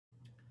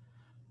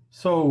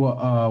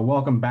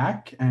Welcome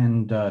back,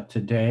 and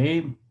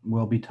today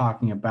we'll be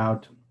talking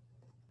about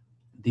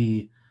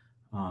the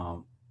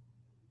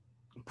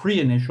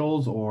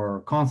pre-initials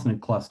or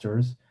consonant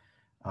clusters,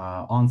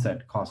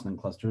 onset consonant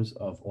clusters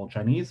of Old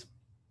Chinese.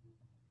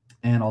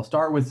 And I'll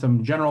start with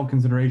some general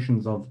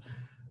considerations of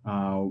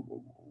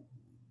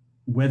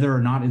whether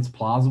or not it's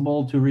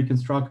plausible to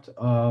reconstruct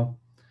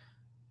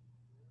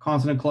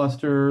consonant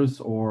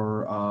clusters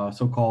or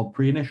so-called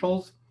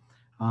pre-initials,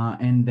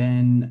 and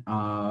then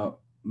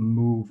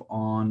move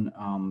on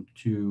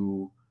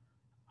to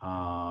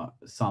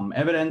some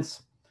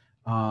evidence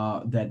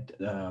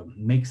that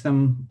makes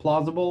them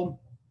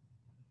plausible.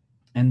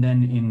 And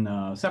then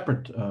in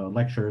separate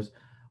lectures,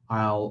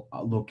 I'll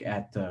look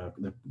at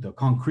the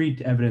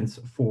concrete evidence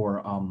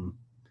for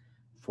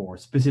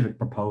specific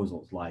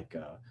proposals like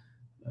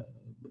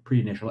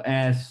pre-initial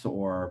S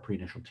or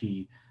pre-initial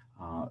T.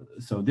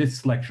 So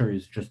this lecture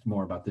is just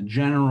more about the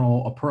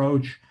general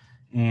approach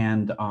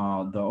and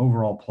the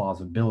overall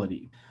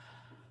plausibility.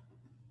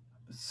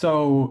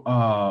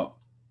 So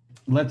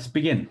let's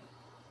begin.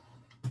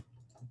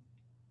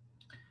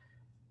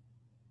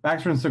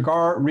 Baxter and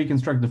Cigar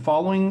reconstruct the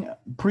following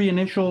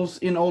pre-initials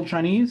in Old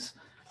Chinese: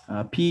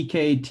 P,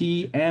 K,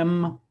 T,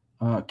 M,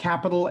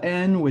 capital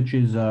N, which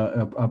is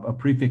a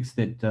prefix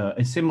that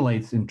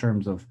assimilates in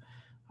terms of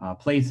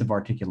place of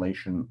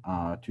articulation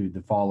to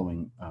the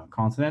following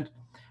consonant,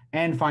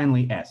 and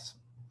finally S.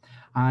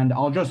 And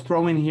I'll just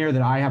throw in here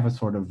that I have a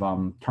sort of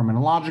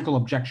terminological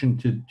objection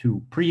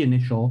to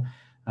pre-initial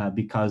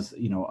because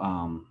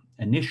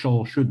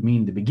initial should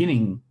mean the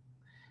beginning,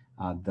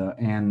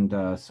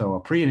 so a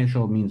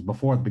pre-initial means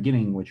before the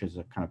beginning, which is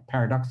a kind of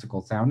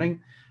paradoxical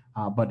sounding,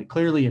 but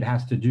clearly it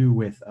has to do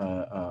with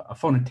a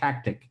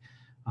phonotactic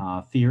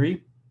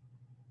theory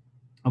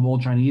of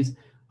Old Chinese.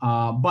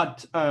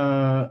 But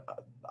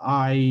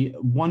I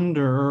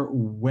wonder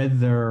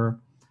whether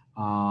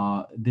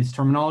this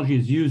terminology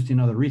is used in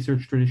other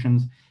research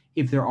traditions.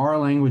 If there are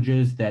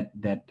languages that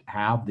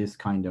have this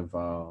kind of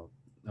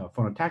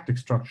phonotactic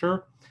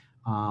structure,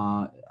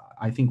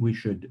 I think we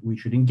should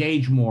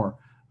engage more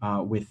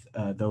with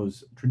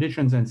those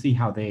traditions and see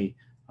how they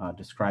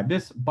describe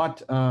this.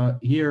 But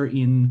here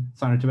in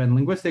Sino-Tibetan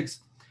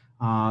linguistics,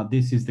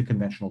 this is the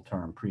conventional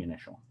term,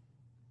 pre-initial.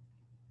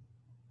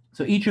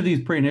 So each of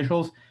these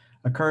pre-initials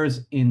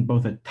occurs in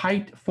both a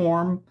tight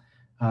form,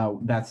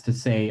 that's to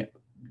say,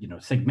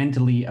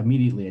 segmentally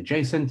immediately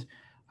adjacent,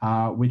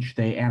 which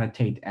they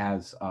annotate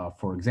as,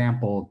 for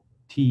example,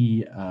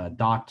 T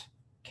dot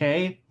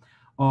K,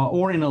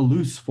 or in a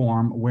loose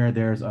form where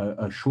there's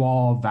a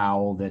schwa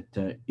vowel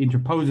that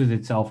interposes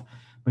itself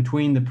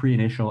between the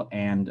pre-initial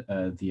and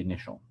the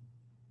initial.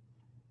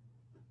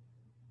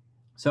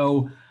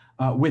 So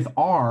with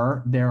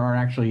R, there are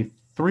actually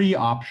three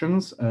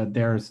options.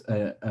 There's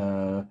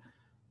the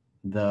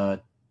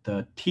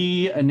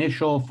T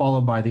initial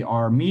followed by the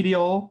R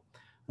medial,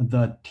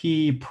 the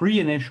T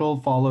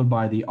pre-initial followed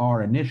by the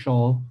R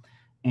initial,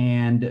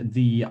 and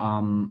the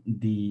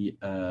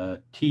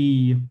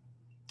T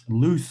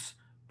loose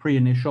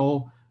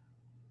pre-initial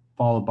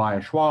followed by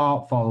a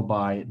schwa followed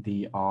by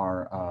the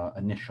R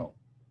initial.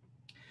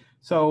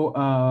 So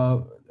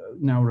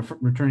now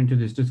returning to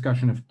this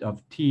discussion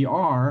of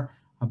TR,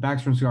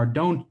 Baxter and Cigar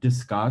don't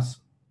discuss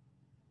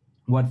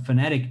what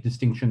phonetic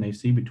distinction they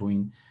see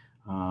between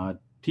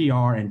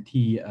TR and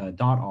T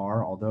dot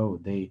R, although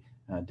they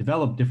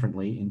develop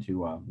differently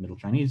into Middle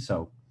Chinese.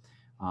 So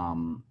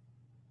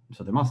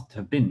there must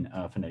have been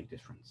a phonetic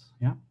difference.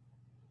 Yeah.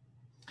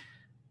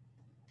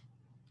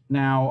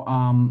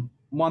 Now,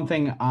 one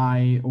thing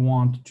I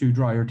want to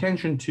draw your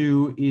attention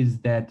to is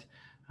that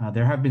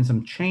there have been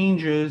some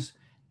changes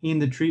in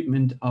the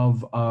treatment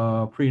of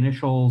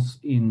pre-initials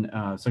in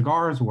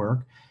Cigar's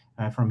work,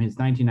 from his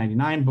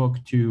 1999 book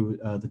to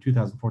the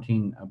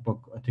 2014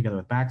 book together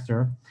with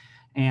Baxter,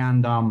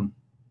 and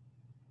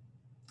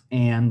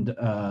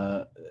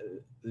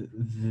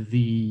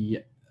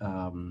the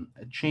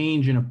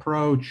change in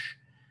approach,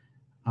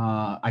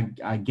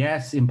 I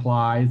guess,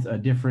 implies a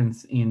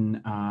difference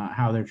in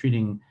how they're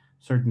treating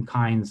certain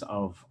kinds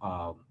of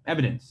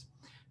evidence.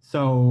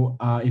 So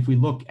if we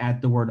look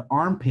at the word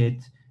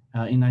armpit,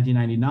 in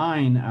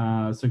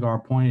 1999, Cigar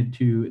pointed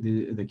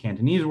to the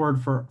Cantonese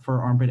word for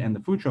armpit and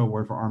the Fuzhou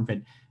word for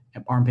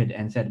armpit,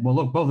 and said, well,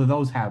 look, both of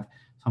those have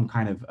some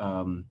kind of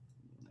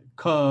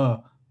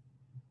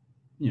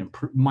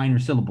minor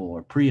syllable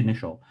or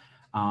pre-initial.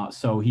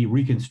 So he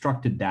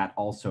reconstructed that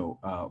also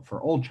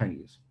for Old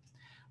Chinese.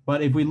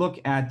 But if we look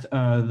at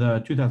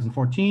the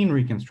 2014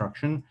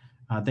 reconstruction,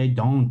 they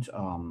don't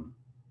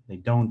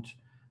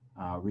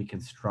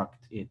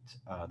reconstruct it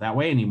that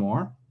way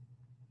anymore.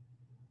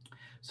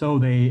 So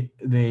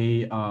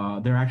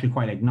they're actually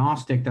quite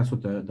agnostic. That's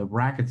what the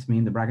brackets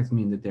mean. The brackets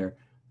mean that they're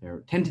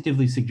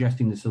tentatively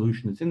suggesting the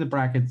solution that's in the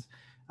brackets,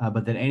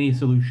 but that any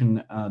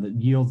solution that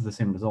yields the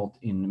same result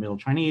in Middle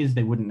Chinese,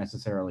 they wouldn't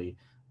necessarily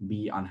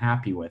be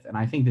unhappy with. And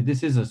I think that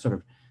this is a sort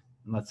of,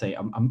 let's say,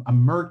 a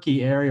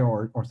murky area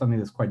or something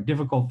that's quite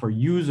difficult for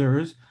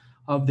users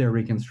of their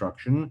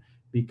reconstruction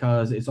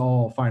because it's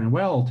all fine and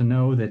well to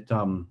know that,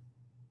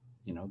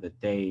 that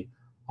they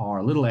are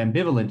a little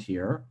ambivalent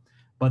here,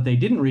 but they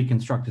didn't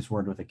reconstruct this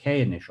word with a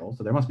K initial.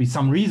 So there must be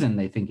some reason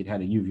they think it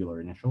had a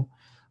uvular initial.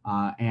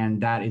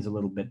 And that is a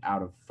little bit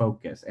out of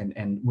focus.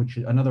 And which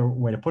another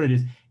way to put it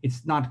is,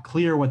 it's not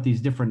clear what these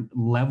different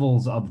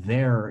levels of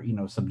their,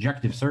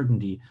 subjective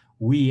certainty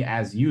we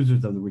as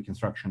users of the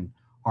reconstruction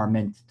are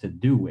meant to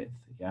do with.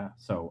 Yeah.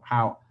 So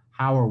how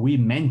are we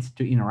meant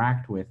to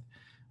interact with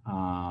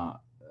a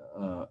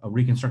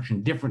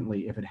reconstruction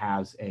differently if it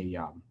has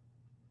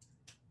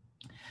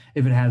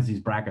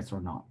these brackets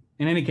or not?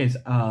 In any case,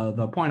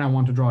 the point I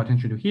want to draw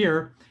attention to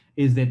here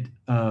is that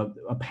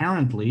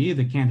apparently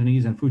the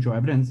Cantonese and Fuzhou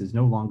evidence is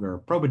no longer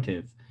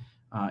probative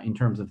in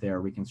terms of their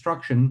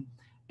reconstruction,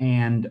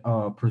 and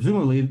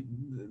presumably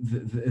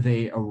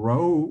they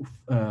arrived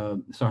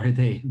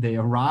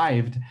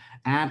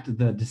at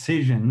the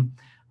decision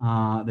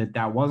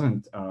that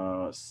wasn't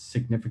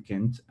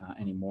significant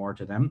anymore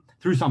to them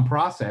through some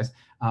process,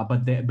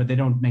 but they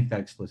don't make that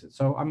explicit.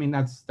 So I mean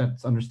that's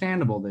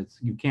understandable. That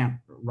you can't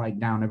write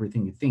down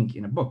everything you think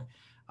in a book.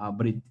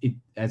 But it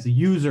as a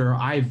user,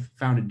 I've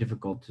found it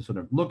difficult to sort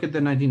of look at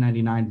the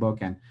 1999 book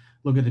and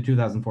look at the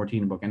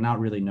 2014 book and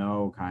not really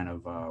know kind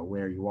of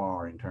where you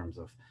are in terms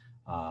of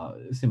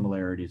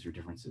similarities or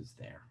differences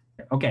there.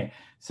 Okay,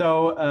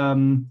 so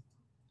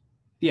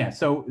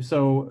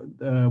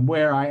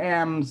where I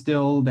am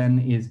still then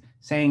is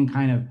saying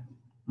kind of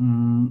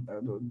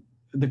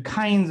the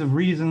kinds of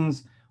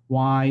reasons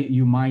why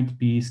you might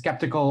be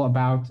skeptical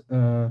about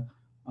the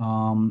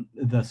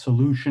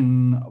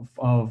solution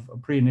of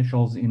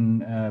pre-initials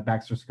in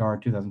Baxter-Cigar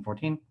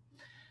 2014,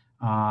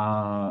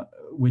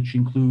 which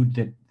include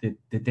that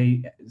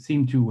they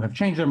seem to have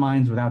changed their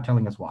minds without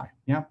telling us why.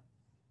 Yeah.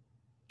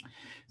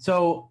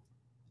 So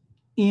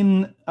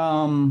in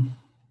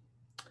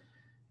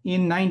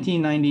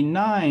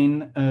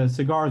 1999,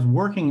 Cigar's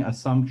working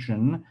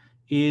assumption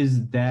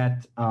is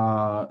that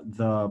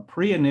the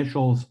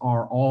pre-initials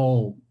are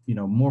all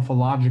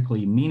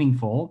morphologically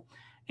meaningful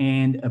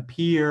and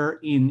appear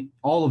in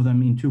all of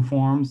them in two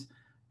forms,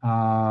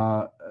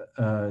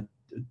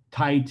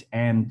 tight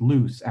and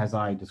loose, as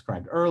I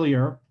described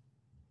earlier,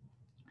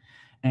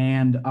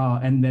 and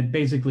that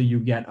basically you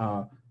get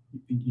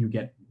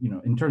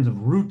in terms of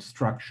root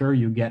structure,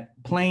 you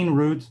get plain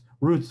roots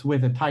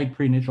with a tight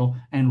pre-initial,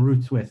 and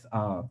roots with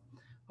a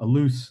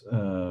loose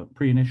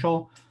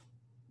pre-initial.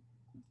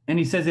 And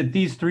he says that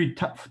these three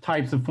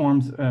types of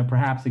forms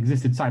perhaps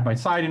existed side by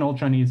side in Old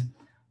Chinese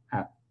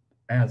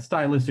as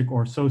stylistic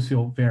or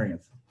social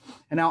variants.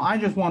 And now I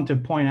just want to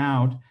point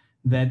out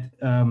that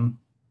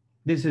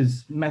this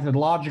is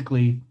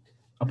methodologically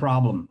a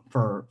problem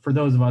for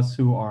those of us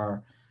who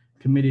are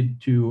committed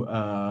to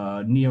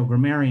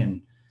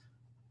neo-grammarian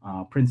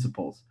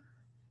principles.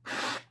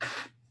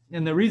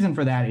 And the reason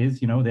for that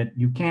is, that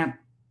you can't,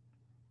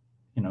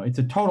 it's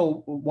a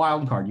total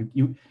wild card.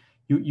 You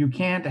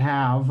can't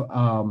have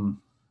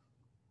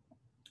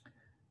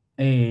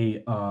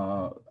a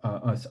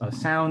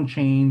sound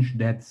change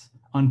that's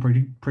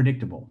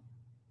unpredictable.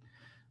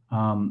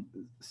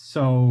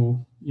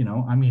 So,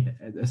 I mean,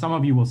 some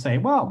of you will say,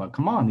 well, but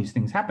come on, these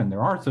things happen.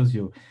 There are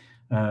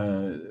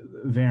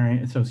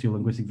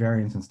sociolinguistic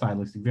variants and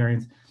stylistic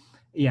variants.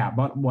 Yeah,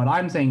 but what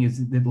I'm saying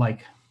is that,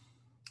 like,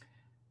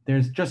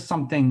 there's just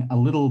something a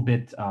little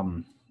bit, I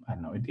don't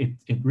know,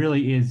 it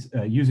really is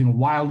using a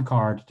wild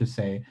card to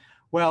say,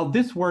 well,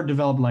 this word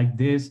developed like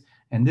this,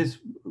 and this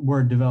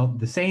word developed,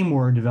 the same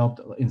word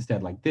developed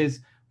instead like this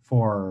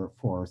for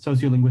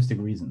sociolinguistic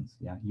reasons.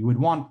 Yeah, you would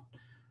want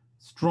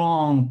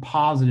strong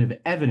positive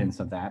evidence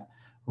of that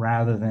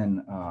rather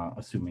than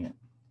assuming it.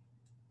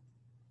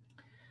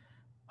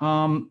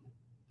 And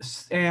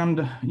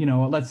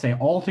let's say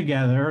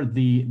altogether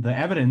the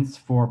evidence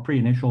for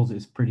pre-initials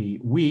is pretty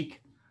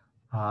weak,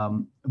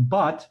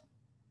 but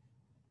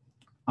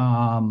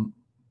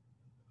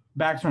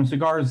Baxter and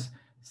Cigar's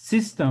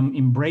system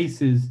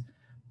embraces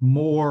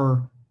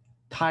more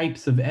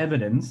types of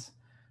evidence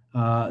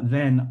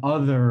than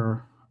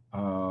other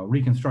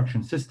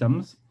reconstruction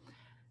systems,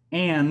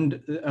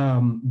 and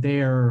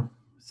their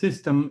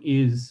system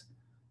is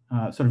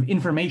sort of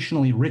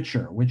informationally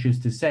richer, which is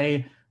to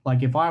say,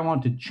 like, if I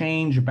want to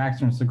change a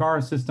Baxter and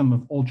Cigar system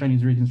of Old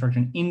Chinese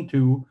reconstruction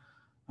into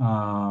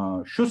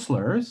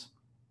Schussler's,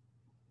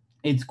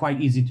 it's quite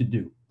easy to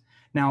do.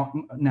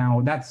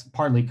 Now that's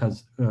partly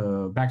because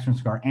Baxter and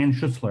Cigar and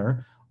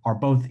Schussler are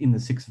both in the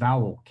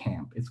 6-vowel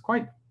camp. It's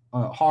quite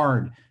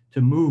hard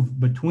to move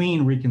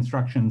between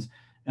reconstructions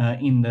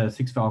in the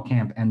 6-vowel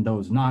camp and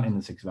those not in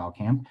the 6-vowel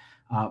camp.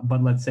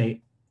 But let's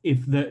say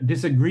if the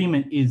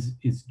disagreement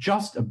is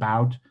just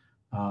about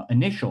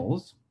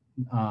initials,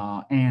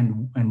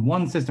 and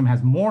one system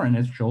has more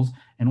initials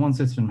and one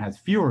system has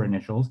fewer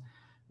initials,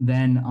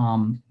 then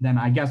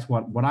I guess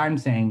what I'm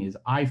saying is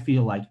I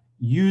feel like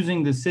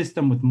using the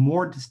system with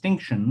more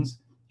distinctions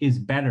is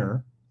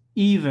better,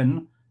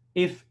 even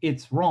if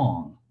it's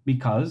wrong,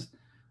 because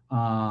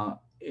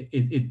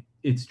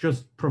it's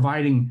just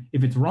providing,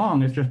 if it's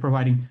wrong, it's just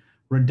providing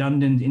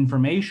redundant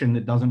information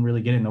that doesn't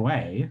really get in the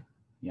way.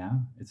 Yeah,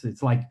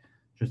 it's like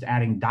just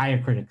adding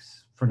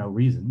diacritics for no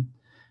reason.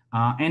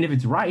 And if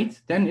it's right,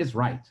 then it's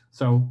right.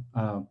 So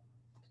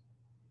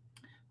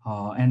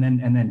and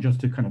then just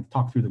to kind of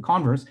talk through the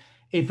converse,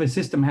 if a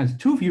system has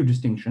too few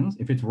distinctions,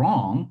 if it's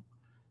wrong,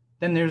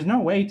 then there's no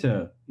way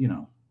to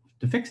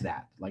to fix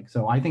that. Like,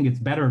 so I think it's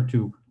better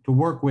to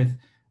work with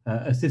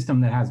a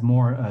system that has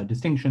more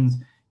distinctions,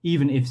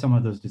 even if some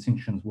of those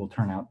distinctions will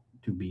turn out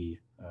to be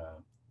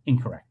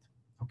incorrect.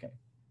 Okay.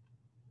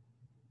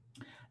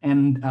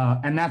 And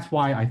that's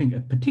why I think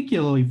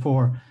particularly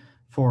for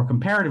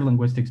comparative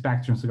linguistics,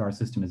 Baxter and Cigar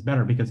system is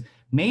better, because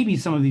maybe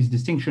some of these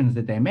distinctions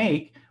that they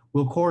make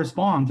will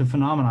correspond to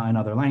phenomena in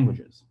other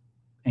languages.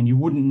 And you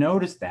wouldn't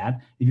notice that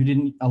if you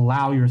didn't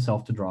allow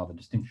yourself to draw the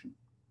distinction.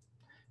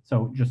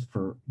 So just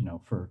for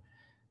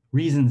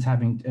reasons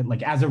having,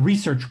 like, as a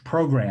research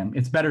program,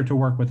 it's better to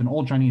work with an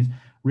Old Chinese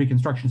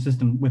reconstruction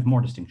system with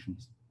more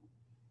distinctions.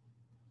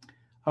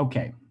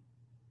 Okay.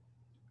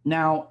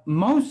 Now,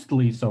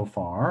 mostly so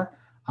far,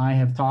 I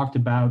have talked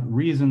about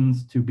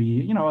reasons to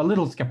be, a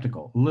little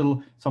skeptical,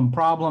 some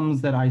problems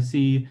that I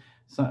see,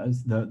 so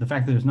the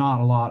fact that there's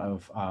not a lot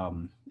of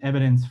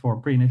evidence for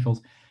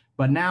pre-initials.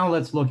 But now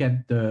let's look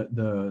at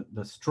the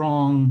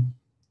strong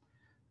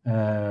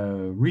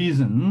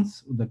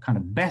reasons, the kind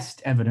of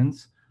best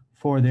evidence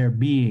for there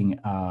being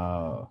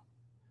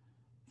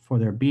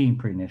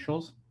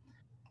pre-initials.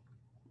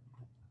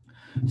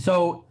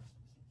 So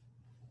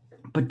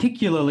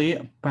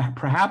particularly,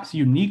 perhaps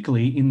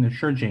uniquely in the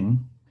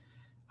Shijing,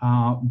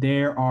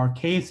 there are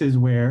cases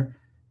where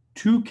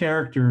two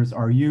characters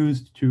are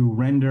used to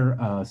render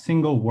a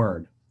single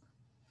word.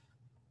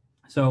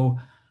 So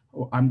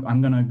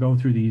I'm going to go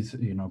through these,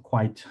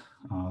 quite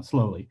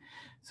slowly.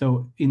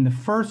 So in the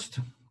first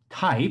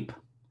type,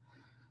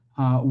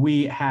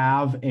 we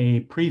have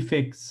a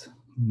prefix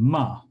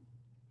ma.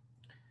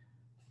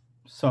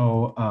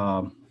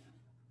 So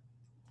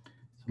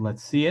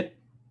let's see it.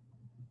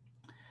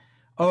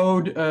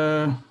 Ode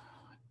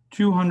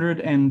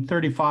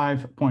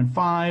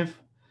 235.5,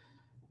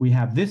 we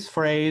have this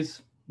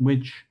phrase,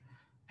 which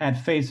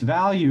at face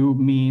value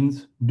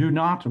means "do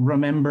not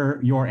remember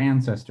your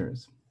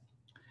ancestors."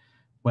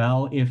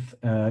 Well, if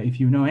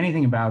you know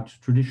anything about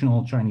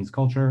traditional Chinese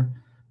culture,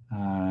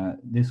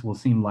 this will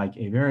seem like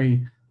a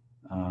very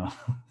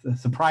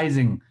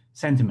surprising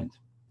sentiment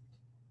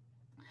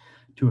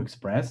to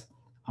express.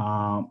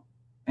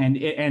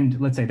 And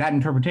let's say that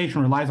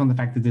interpretation relies on the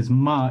fact that this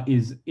ma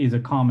is a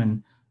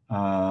common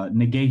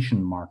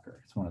negation marker.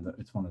 It's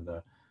one of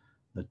the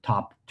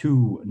top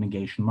two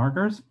negation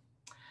markers.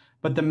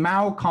 But the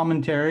Mao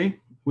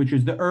commentary, which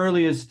is the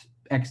earliest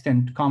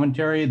extant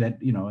commentary that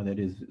that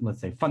is,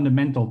 let's say,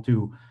 fundamental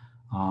to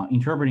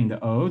interpreting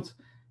the odes,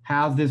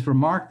 has this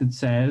remark that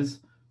says,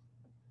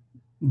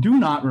 "Do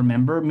not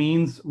remember"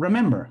 means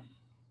remember.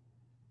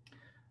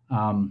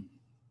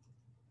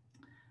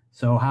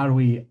 So how do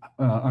we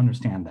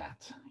understand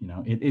that?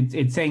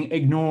 It's saying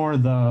ignore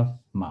the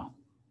ma.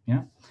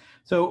 Yeah.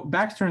 So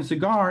Baxter and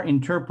Cigar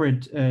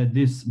interpret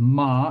this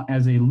ma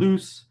as a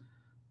loose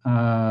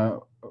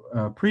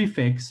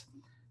prefix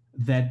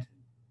that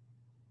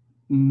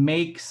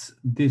makes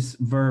this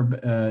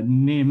verb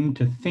nim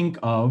to think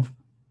of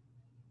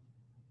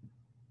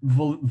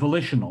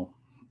volitional.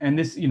 And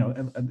this,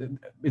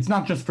 it's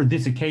not just for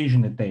this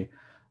occasion that they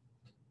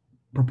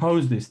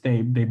propose this.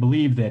 They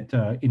believe that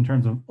in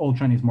terms of Old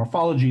Chinese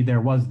morphology,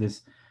 there was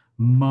this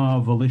ma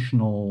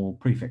volitional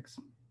prefix.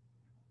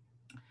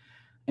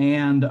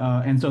 And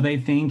so they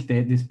think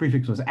that this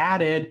prefix was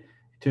added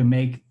to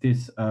make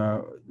this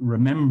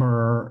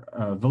remember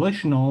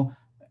volitional,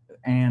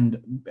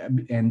 and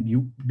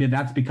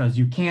that's because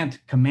you can't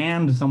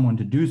command someone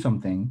to do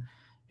something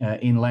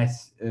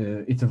unless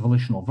it's a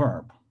volitional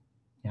verb.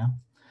 Yeah.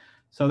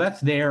 So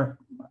that's their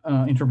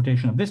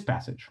interpretation of this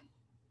passage.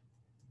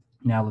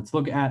 Now let's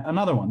look at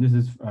another one. This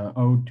is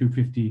Ode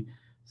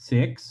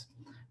 256.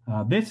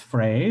 This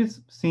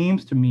phrase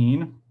seems to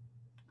mean,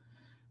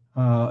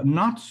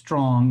 not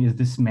strong is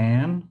this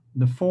man,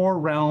 the four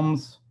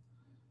realms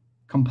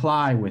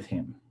comply with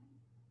him.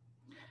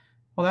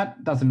 Well,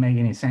 that doesn't make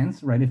any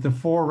sense, right? If the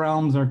four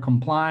realms are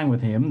complying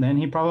with him, then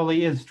he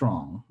probably is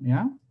strong,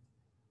 yeah?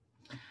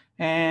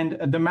 And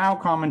the Mao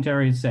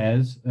commentary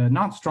says,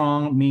 not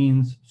strong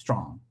means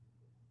strong.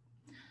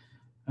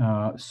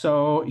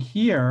 So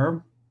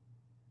here,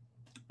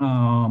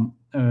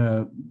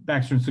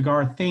 Baxter and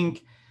Cigar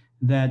think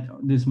that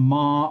this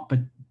ma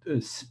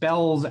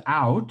spells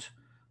out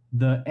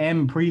the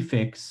M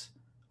prefix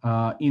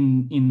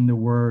in the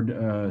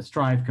word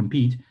strive,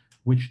 compete,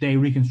 which they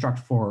reconstruct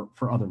for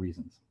other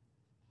reasons.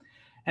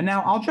 And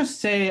now I'll just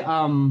say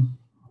a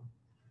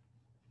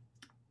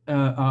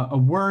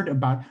word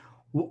about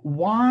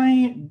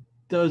why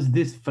does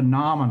this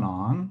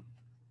phenomenon,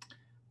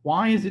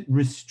 why is it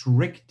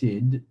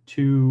restricted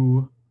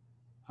to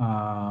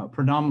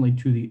predominantly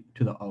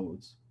to the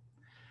odes?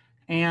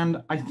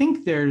 And I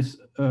think there's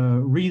a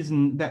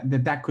reason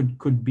that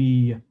could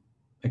be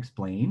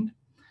explained,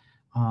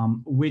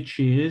 which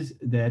is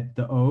that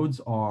the odes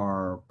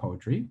are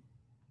poetry,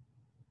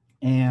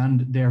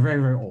 and they're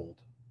very, very old.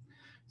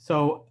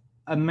 So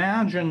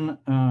imagine,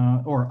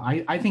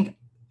 I think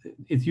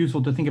it's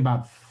useful to think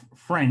about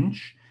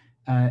French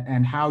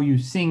and how you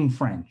sing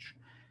French.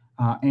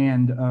 I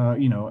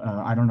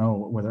don't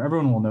know whether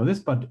everyone will know this,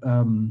 but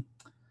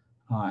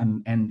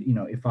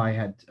if I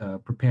had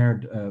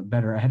prepared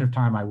better ahead of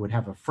time, I would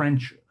have a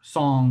French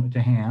song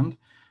to hand.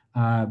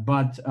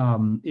 But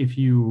if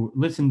you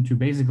listen to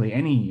basically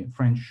any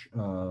French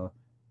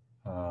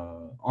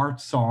art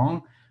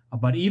song,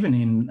 but even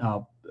in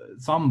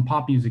some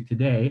pop music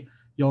today,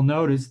 you'll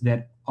notice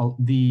that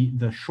the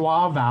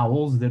schwa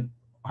vowels that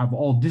have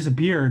all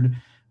disappeared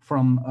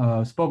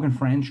from spoken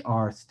French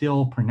are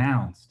still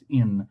pronounced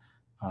in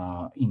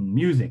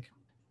music.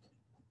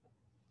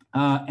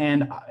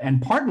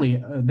 And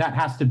partly that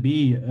has to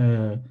be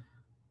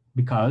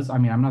because, I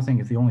mean, I'm not saying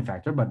it's the only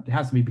factor, but it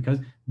has to be because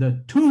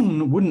the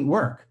tune wouldn't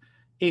work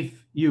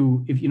if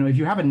you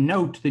have a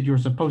note that you're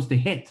supposed to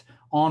hit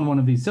on one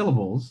of these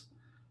syllables,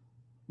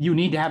 you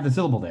need to have the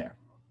syllable there.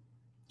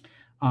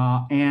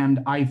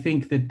 And I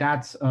think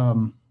that's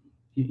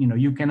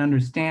you can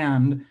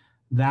understand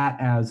that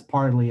as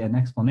partly an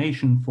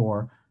explanation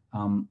for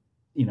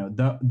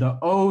the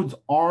odes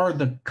are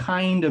the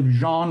kind of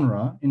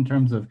genre in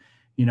terms of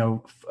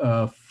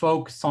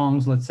folk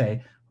songs, let's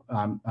say,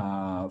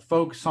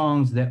 folk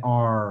songs that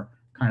are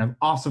kind of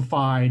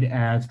ossified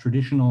as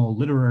traditional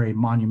literary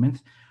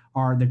monuments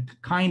are the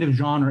kind of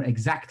genre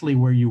exactly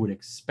where you would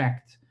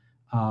expect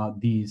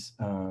these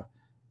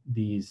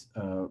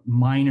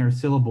minor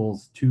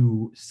syllables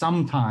to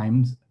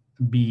sometimes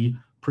be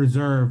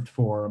preserved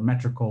for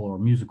metrical or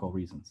musical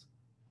reasons.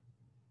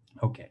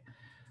 Okay.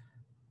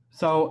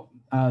 So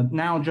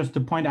now just to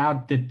point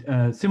out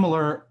that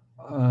similar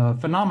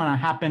phenomena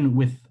happen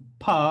with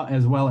pa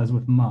as well as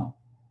with ma.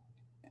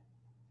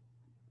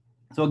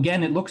 So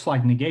again, it looks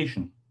like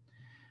negation.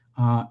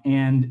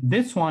 And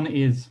this one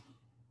is,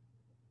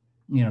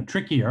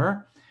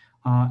 trickier,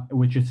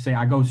 which is to say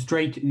I go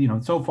straight,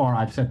 so far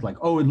I've said like,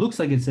 oh, it looks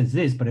like it says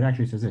this, but it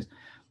actually says this.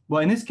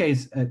 Well, in this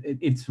case,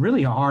 it's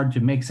really hard to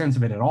make sense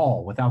of it at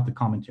all without the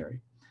commentary.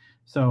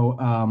 So,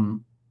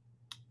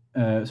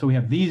 so we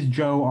have these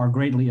Joe are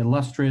greatly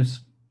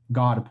illustrious,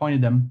 God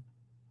appointed them,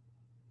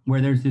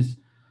 where there's this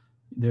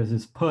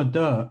pa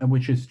de,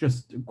 which is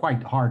just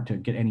quite hard to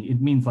get any.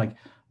 It means like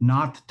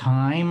not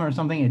time or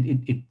something.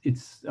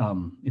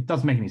 It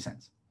doesn't make any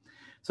sense.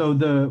 So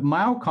the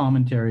Mao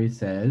commentary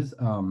says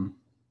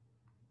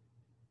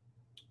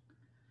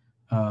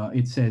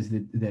it says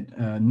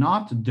that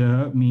not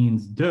de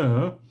means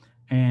de,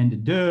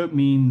 and de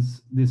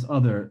means this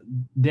other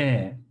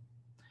de,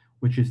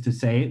 which is to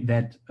say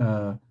that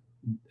the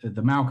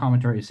Mao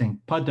commentary is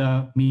saying pa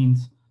de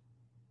means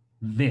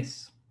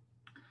this.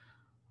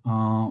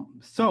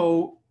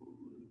 So,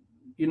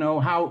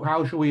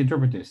 how should we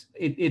interpret this?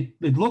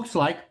 It looks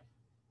like,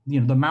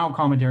 the Mao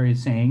commentary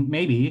is saying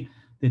maybe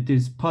that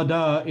this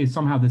pada is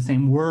somehow the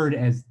same word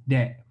as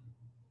de.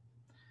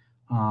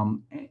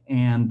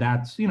 And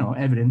that's,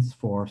 evidence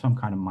for some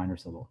kind of minor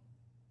syllable.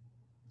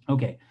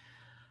 Okay.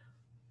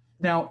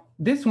 Now,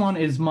 this one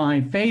is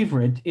my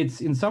favorite. It's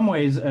in some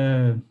ways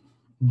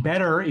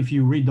better if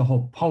you read the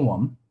whole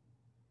poem.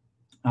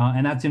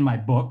 And that's in my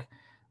book.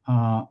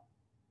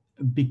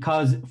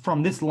 Because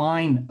from this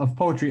line of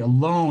poetry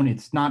alone,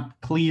 it's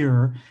not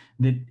clear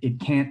that it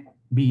can't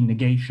be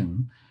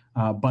negation.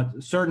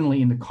 But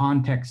certainly in the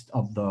context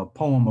of the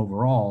poem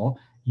overall,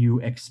 you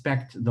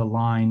expect the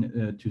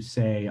line to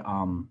say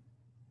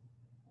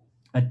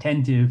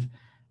attentive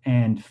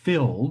and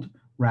filled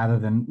rather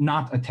than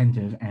not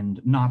attentive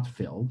and not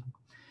filled.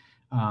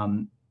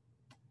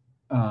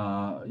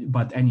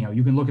 But anyhow,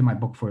 you can look at my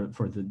book for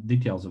the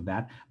details of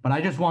that. But I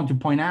just want to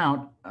point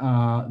out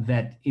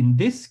that in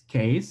this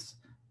case,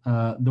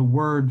 the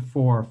word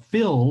for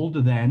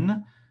filled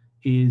then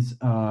is,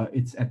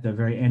 it's at the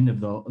very end of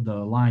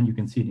the line. You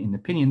can see it in the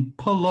pinyin,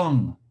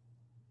 palung.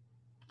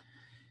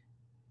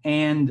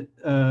 And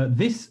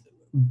this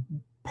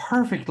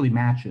perfectly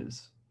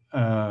matches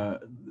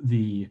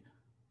the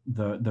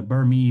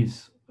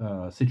Burmese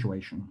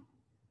situation.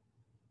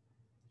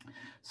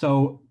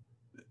 So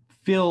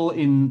fill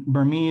in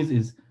Burmese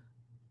is,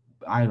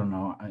 I don't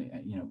know,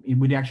 it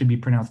would actually be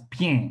pronounced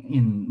pien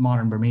in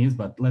modern Burmese,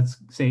 but let's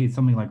say it's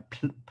something like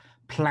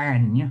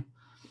plagne.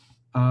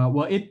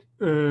 Well, it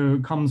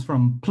comes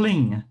from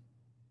pling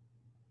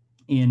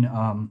in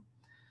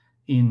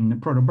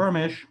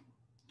Proto-Burmish,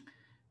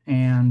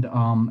 and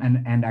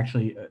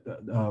actually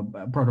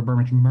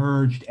Proto-Burmish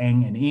merged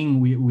eng and ing.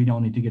 We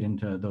don't need to get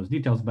into those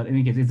details, but in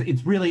any case,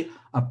 it's really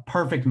a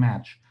perfect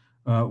match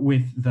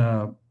with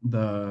the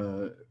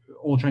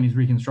Old Chinese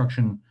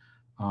reconstruction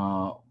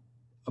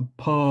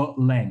po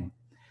leng.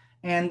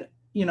 And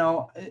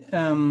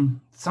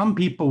some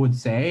people would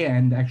say,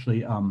 and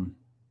actually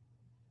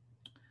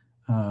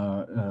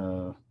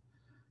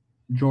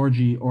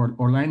Georgie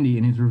Orlandi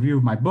in his review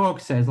of my book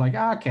says like,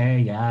 okay,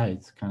 yeah,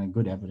 it's kind of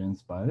good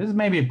evidence, but this is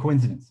maybe a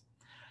coincidence.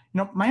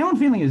 My own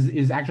feeling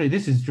is actually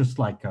this is just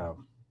like,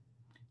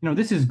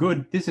 this is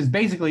good. This is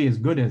basically as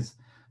good as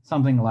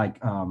something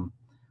like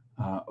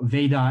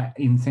Veda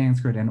in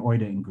Sanskrit and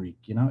Oida in Greek.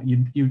 You know,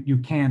 you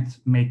can't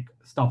make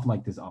stuff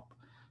like this up.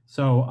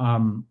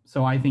 So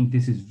so I think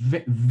this is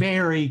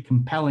very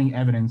compelling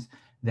evidence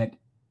that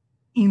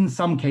in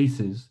some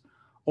cases,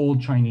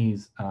 Old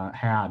Chinese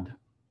had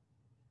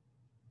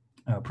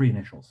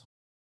pre-initials.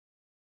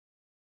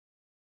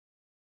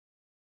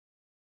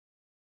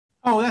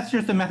 Oh, that's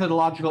just a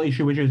methodological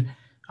issue, which is,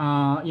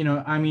 you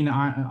know, I mean,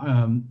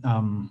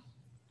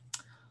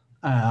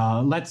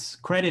 let's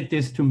credit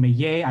this to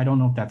Millet. I don't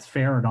know if that's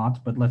fair or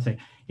not, but let's say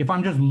if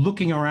I'm just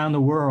looking around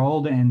the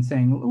world and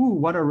saying, ooh,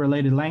 what are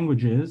related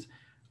languages?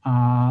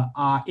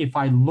 If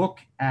I look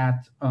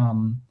at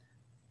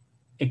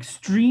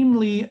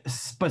extremely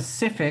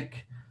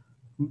specific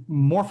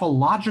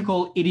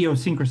morphological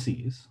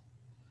idiosyncrasies,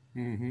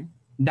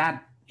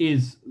 that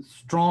is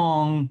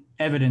strong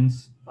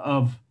evidence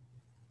of,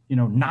 you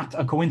know, not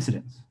a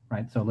coincidence,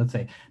 right? So let's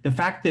say the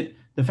fact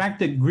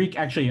that Greek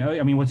actually,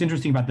 I mean, what's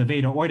interesting about the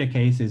Veda Oida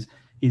case is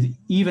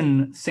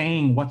even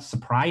saying what's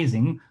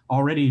surprising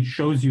already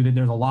shows you that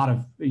there's a lot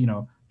of, you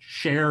know,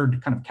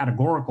 shared kind of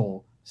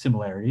categorical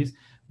similarities.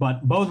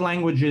 But both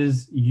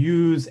languages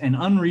use an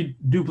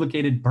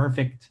unreduplicated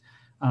perfect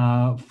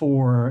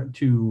for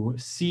to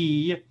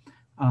see,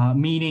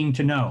 meaning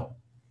to know.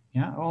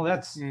 Yeah. Well,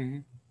 that's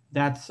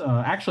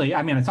actually,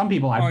 I mean, some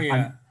people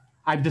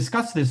I've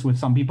discussed this with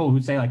some people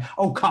who say like,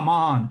 oh, come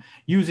on,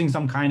 using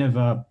some kind of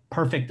a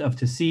perfect of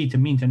to see to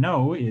mean to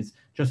know is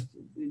just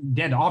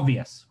dead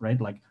obvious, right?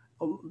 Like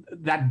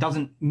that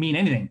doesn't mean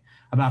anything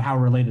about how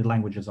related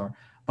languages are.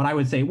 But I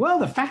would say, well,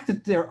 the fact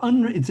that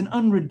it's an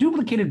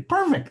unreduplicated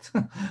perfect,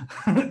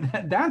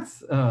 that's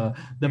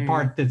the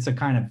part that's a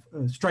kind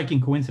of striking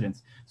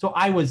coincidence. So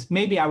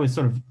maybe I was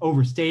sort of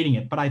overstating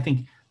it, but I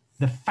think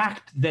the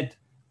fact that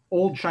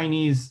Old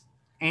Chinese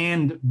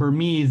and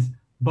Burmese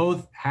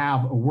both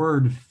have a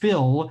word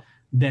fill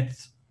that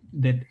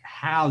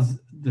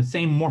has the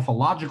same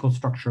morphological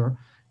structure,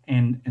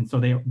 and so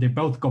they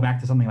both go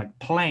back to something like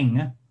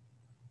pleng,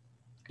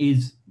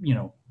 is, you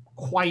know,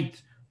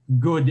 quite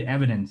good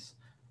evidence.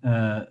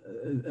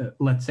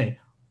 Let's say,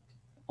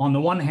 on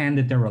the one hand,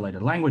 that they're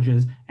related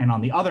languages, and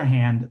on the other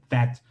hand,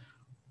 that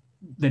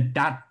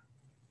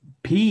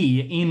P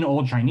in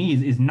Old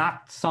Chinese is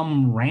not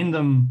some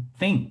random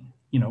thing,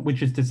 you know,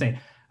 which is to say,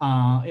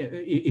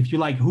 if you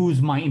like,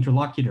 who's my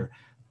interlocutor?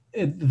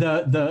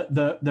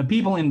 The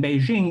people in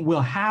Beijing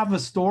will have a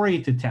story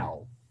to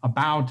tell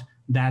about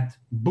that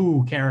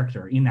Bu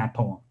character in that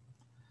poem.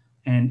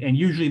 And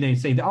usually they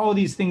say, oh,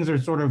 these things are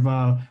sort of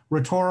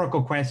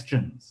rhetorical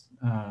questions.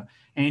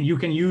 And you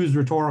can use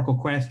rhetorical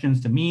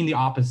questions to mean the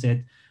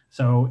opposite.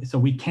 So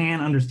we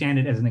can understand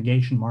it as a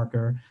negation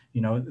marker.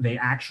 You know, they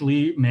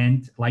actually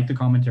meant, like the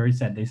commentary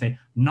said, they say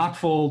not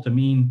full to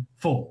mean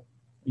full.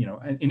 You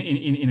know,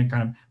 in a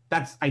kind of,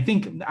 that's, I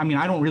think, I mean,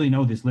 I don't really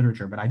know this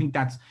literature, but I think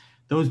that's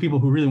those people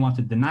who really want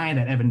to deny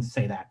that evidence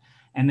say that.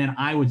 And then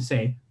I would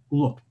say,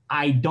 look,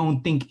 I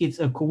don't think it's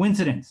a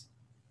coincidence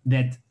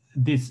that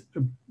this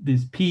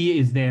P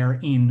is there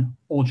in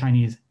Old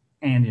Chinese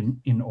and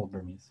in Old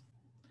Burmese.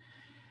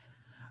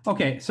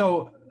 Okay,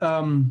 so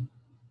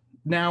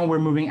now we're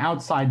moving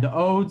outside the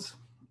odes.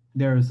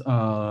 There's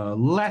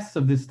less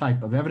of this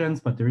type of evidence,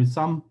 but there is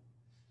some.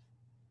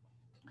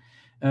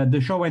 The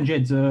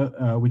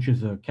Shouwenjiezi, which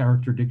is a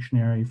character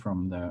dictionary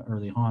from the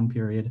early Han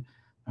period,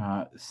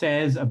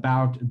 says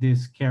about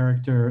this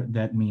character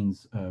that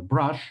means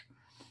brush.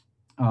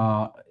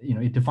 You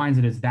know, it defines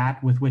it as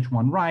that with which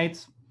one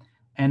writes,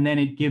 and then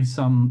it gives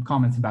some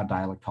comments about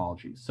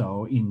dialectology.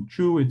 So in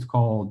Chu, it's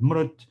called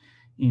mrut.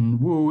 In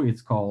Wu,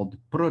 it's called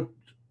prut.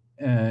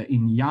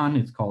 In Yan,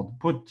 it's called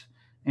put.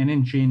 And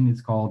in Chin,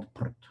 it's called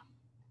prut.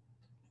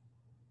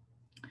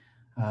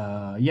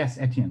 Yes,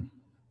 Etienne.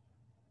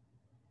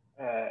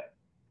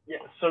 Yeah,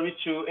 sorry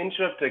to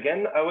interrupt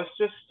again. I was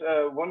just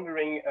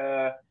wondering,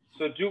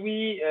 so do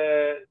we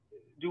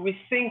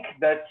think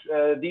that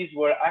these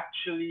were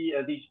actually,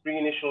 these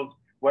pre-initials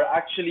were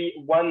actually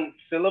one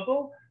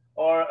syllable?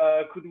 Or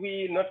could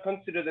we not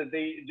consider that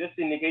they just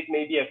indicate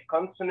maybe a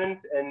consonant,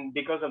 and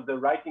because of the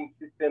writing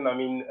system, I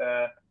mean,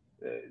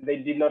 they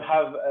did not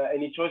have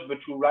any choice but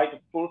to write a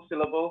full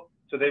syllable,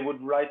 so they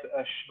would write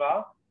a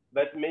schwa.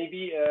 But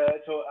maybe,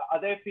 so are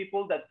there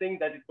people that think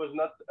that it was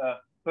not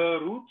per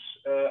root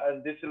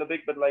as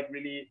dissyllabic, but like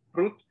really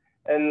prut?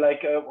 And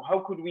like,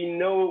 how could we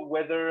know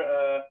whether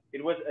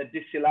it was a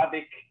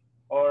dissyllabic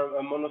or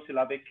a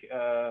monosyllabic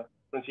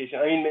pronunciation?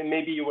 I mean,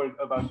 maybe you were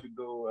about to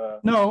go.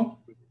 No,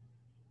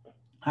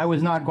 I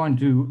was not going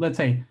to. Let's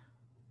say,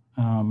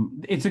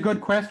 it's a good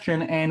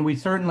question, and we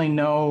certainly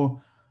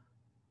know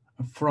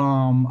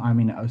from, I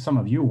mean, some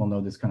of you will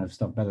know this kind of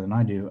stuff better than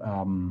I do.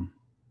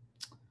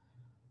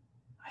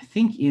 I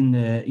think in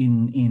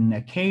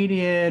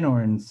Akkadian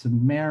or in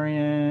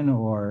Sumerian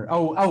or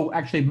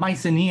actually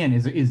Mycenaean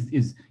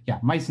is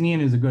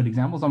Mycenaean is a good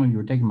example. Some of you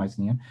are taking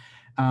Mycenaean.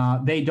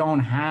 They don't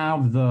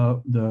have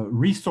the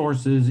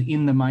resources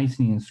in the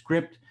Mycenaean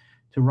script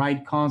to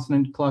write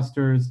consonant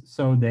clusters,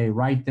 so they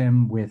write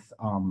them with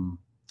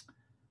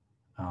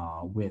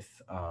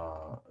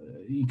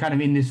kind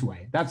of in this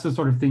way. That's the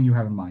sort of thing you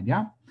have in mind,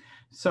 yeah?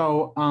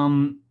 So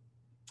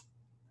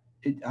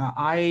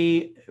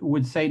I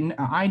would say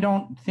I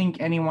don't think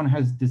anyone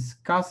has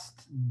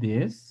discussed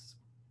this.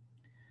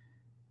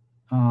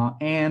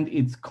 And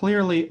it's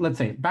clearly, let's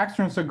say,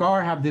 Baxter and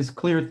Cigar have this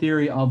clear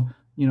theory of,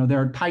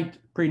 there are tight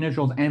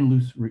pre-initials and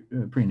loose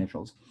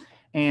pre-initials.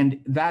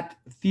 And that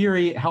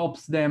theory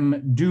helps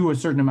them do a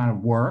certain amount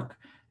of work.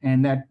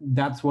 And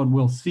that's what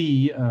we'll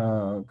see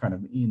kind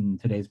of in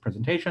today's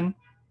presentation.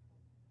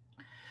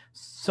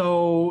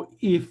 So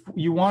if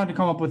you wanted to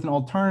come up with an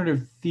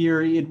alternative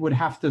theory, it would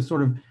have to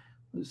sort of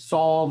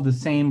solve the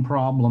same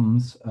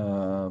problems.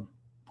 And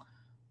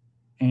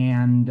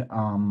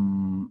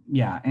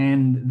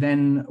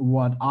then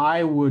what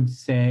I would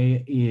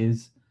say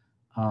is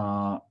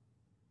kind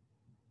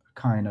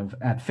of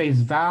at face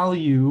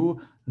value,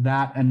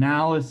 that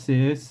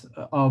analysis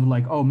of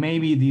like, oh,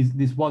 maybe these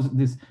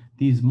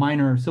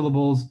minor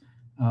syllables,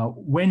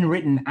 when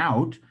written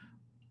out,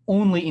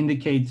 only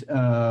indicate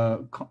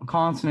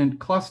consonant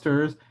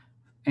clusters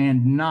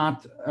and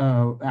not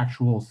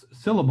actual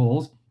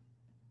syllables,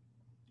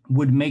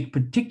 would make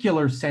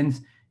particular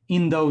sense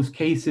in those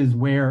cases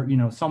where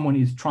someone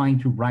is trying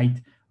to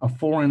write a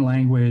foreign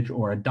language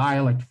or a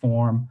dialect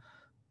form,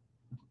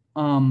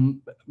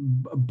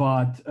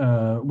 but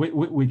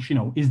which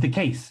is the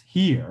case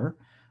here.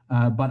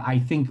 But I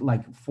think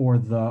like for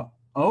the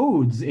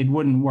odes, it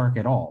wouldn't work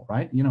at all,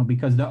 right?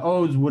 Because the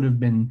odes would have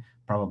been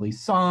probably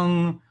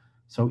sung,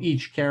 so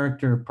each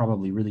character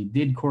probably really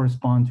did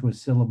correspond to a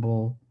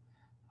syllable.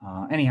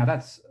 Anyhow,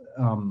 that's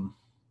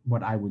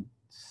what I would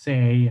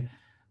say.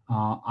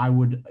 I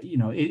would,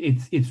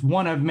 it's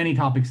one of many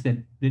topics that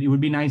it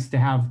would be nice to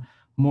have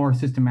more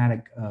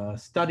systematic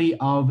study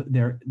of.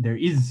 There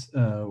is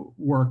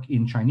work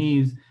in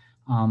Chinese,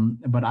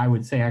 but I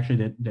would say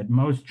actually that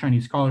most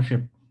Chinese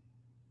scholarship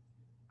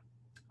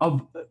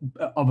of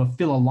a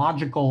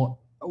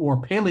philological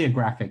or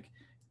paleographic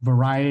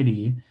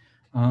variety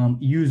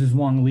uses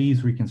Wang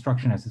Li's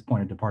reconstruction as its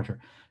point of departure.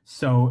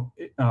 So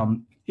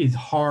it's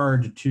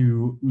hard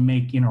to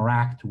make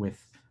interact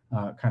with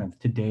kind of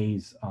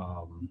today's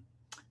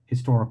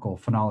historical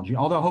phonology,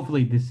 although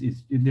hopefully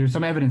there's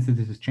some evidence that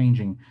this is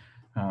changing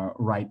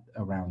right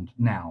around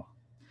now.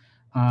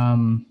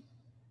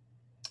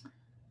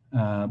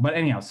 But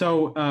anyhow,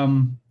 so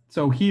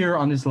here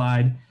on this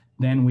slide,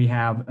 then we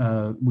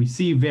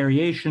see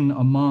variation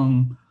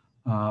among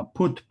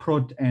put,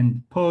 prut,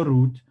 and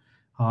porut,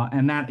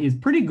 and that is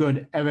pretty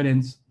good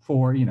evidence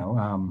for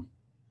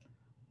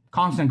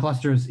consonant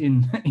clusters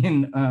in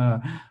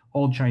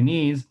Old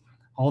Chinese.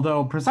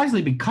 Although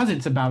precisely because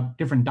it's about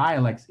different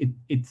dialects,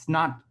 it's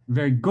not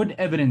very good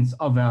evidence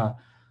of a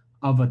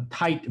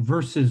tight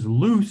versus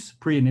loose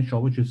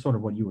pre-initial, which is sort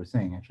of what you were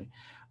saying actually,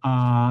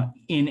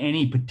 in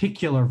any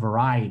particular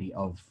variety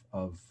of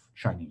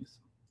Chinese.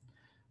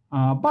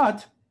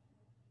 But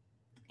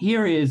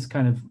here is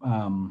kind of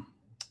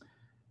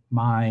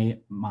my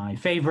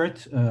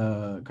favorite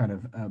kind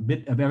of a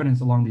bit of evidence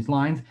along these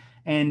lines,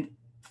 and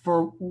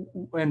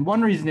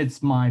one reason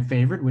it's my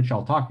favorite, which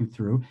I'll talk you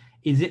through,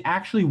 is it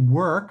actually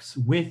works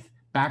with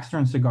Baxter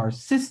and Cigar's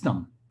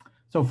system.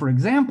 So for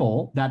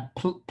example, that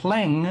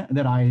pleng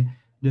that I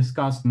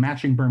discussed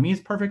matching Burmese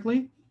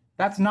perfectly,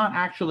 that's not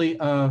actually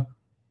a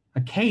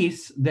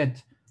case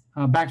that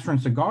Baxter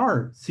and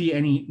Cigar see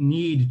any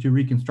need to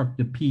reconstruct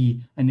the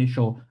P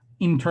initial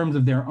in terms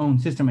of their own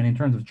system and in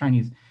terms of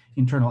Chinese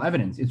internal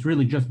evidence. It's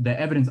really just the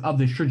evidence of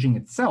the Shijing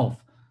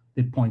itself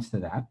that points to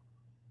that.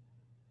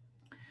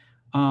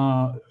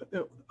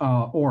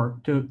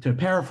 Or to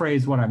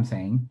paraphrase what I'm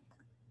saying,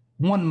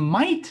 one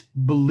might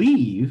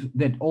believe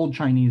that Old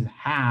Chinese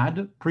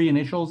had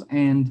pre-initials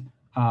and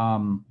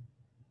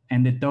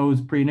that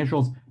those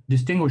pre-initials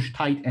distinguish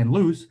tight and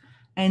loose,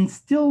 and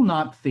still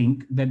not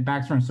think that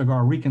Baxter and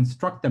Cigar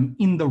reconstruct them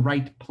in the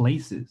right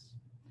places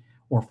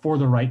or for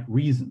the right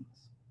reasons.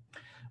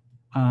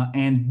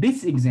 And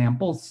this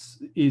example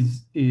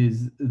is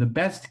the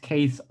best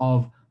case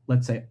of,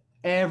 let's say,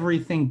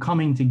 everything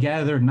coming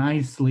together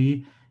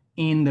nicely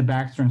in the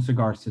Baxter and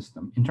Cigar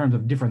system in terms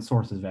of different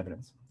sources of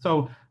evidence.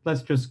 So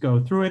let's just go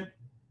through it.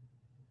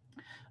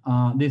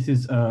 This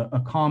is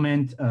a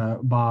comment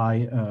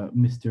by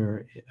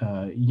Mr.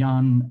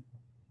 Yan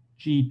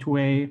Ji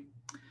Tui.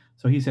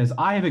 So he says,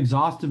 I have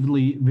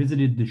exhaustively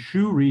visited the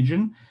Shu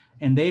region,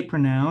 and they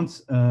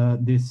pronounce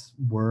this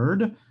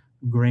word,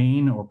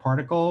 grain or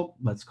particle,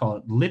 let's call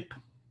it lip,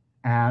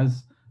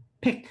 as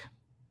pick.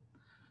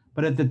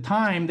 But at the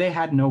time, they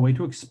had no way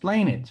to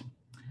explain it.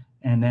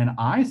 And then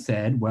I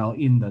said, well,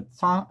 in the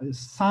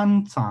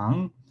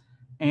Sancang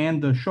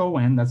and the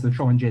Shouwen, that's the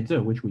Shouwen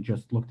Jiezi, which we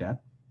just looked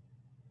at,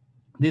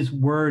 this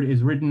word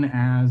is written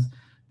as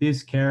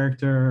this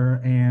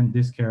character and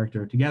this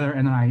character together.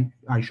 And then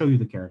I show you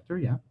the character,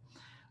 yeah.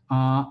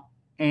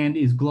 And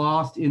is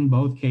glossed in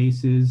both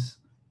cases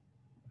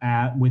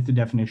with the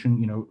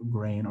definition,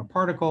 grain or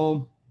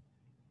particle.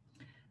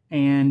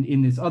 And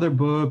in this other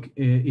book,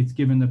 it's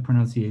given the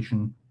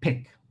pronunciation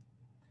pick.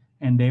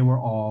 And they were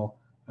all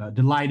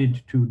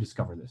delighted to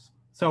discover this.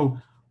 So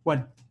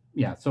what?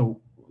 Yeah. So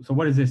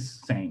what is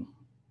this saying?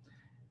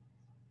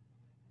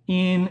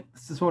 In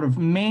sort of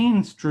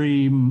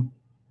mainstream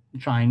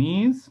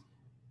Chinese,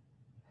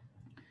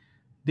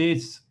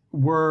 this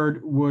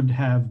word would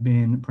have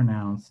been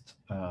pronounced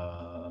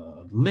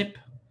lip,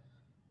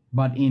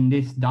 but in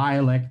this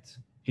dialect,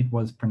 it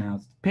was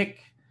pronounced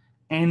pick,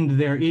 and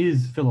there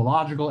is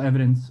philological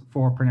evidence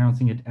for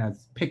pronouncing it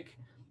as pick.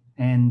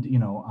 And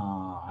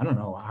I don't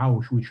know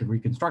how we should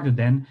reconstruct it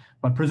then,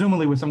 but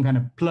presumably with some kind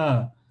of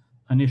pl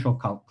initial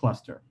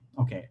cluster.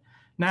 Okay,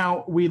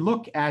 now we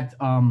look at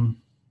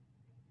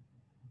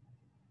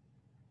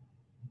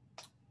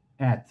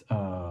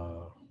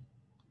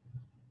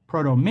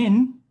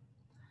Proto-Min,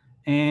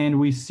 and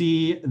we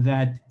see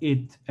that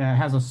it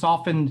has a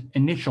softened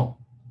initial.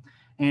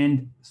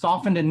 And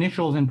softened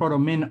initials in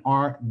Proto-Min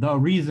are the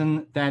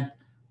reason that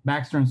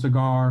Baxter and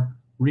Cigar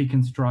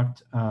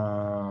reconstruct,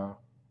 or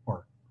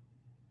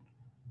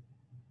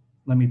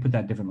let me put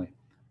that differently.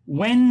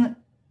 When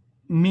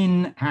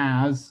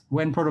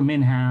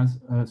Proto-Min has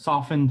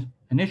softened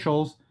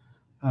initials,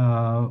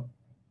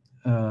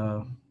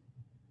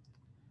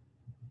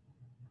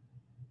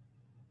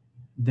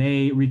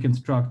 they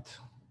reconstruct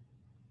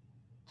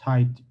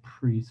tight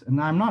priest,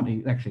 and I'm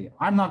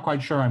not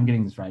quite sure I'm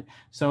getting this right.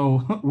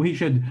 So we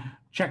should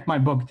check my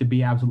book to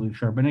be absolutely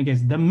sure. But in any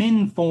case, the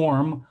Min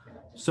form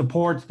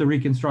supports the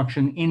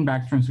reconstruction in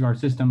Baxter and Cigar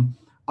system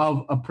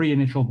of a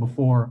pre-initial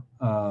before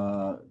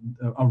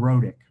a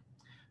rhotic.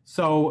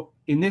 So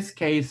in this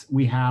case,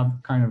 we have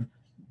kind of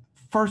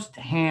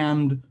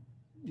first-hand,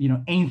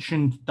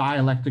 ancient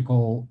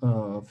dialectical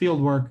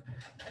fieldwork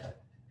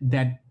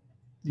that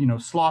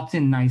slots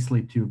in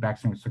nicely to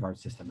Baxter and Cigar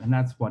system, and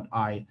that's what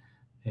I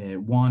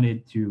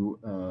wanted to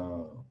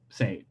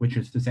say, which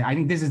is to say, I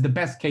think this is the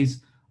best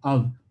case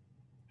of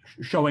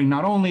showing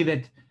not only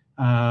that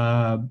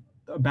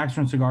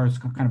Baxter and Cigar's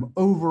kind of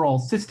overall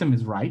system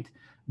is right,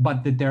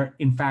 but that they're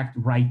in fact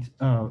right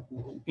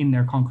in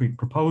their concrete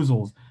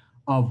proposals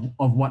of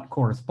what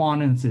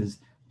correspondences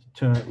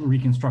to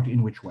reconstruct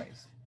in which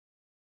ways.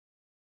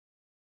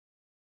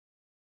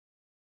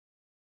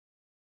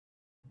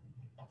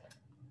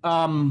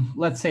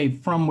 Let's say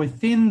from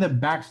within the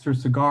Baxter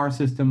Cigar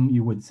system,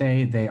 you would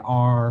say they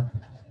are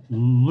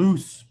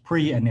loose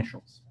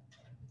pre-initials.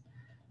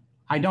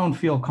 I don't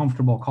feel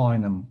comfortable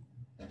calling them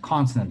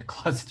consonant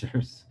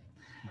clusters.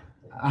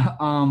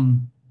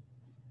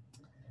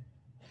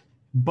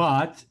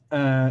 But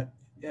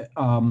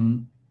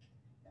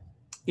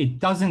it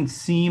doesn't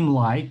seem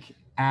like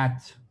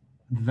at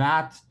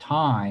that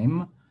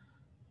time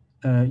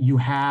you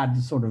had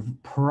sort of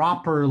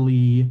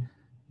properly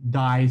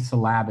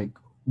disyllabic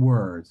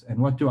words. And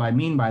what do I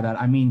mean by that?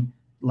 I mean,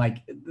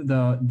 like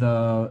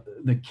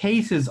the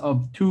cases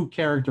of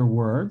two-character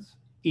words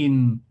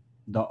in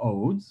the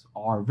odes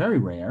are very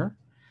rare,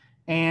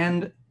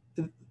 and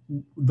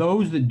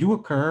those that do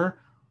occur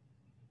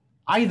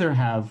either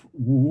have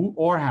wu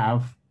or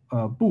have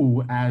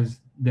bu as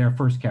their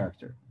first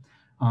character.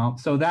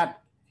 So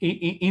that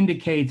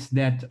indicates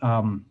that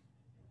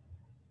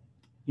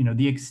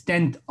the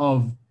extent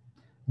of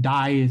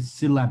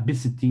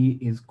disyllabicity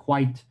is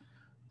quite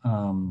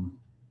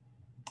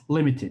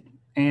limited.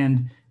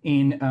 And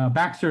in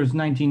Baxter's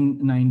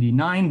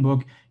 1999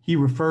 book, he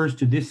refers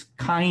to this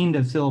kind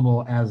of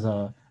syllable as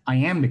a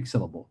iambic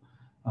syllable,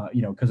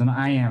 because an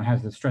iamb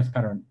has the stress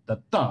pattern, the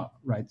th,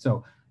 right?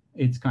 So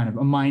it's kind of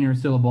a minor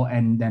syllable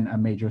and then a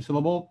major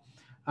syllable.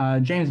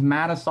 James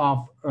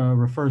Matisoff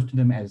refers to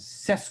them as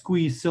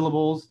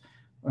sesquisyllables,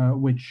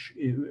 which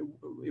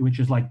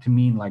is like to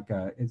mean like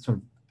it's sort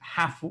of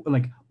half,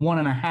 like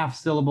 1.5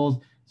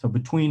 syllables, so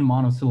between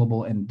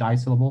monosyllable and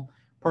disyllable.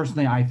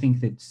 Personally, I think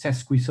that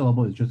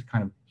sesquisyllable is just a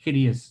kind of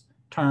hideous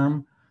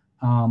term,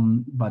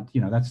 but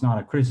that's not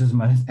a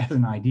criticism as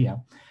an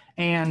idea.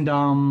 And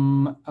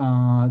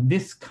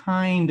this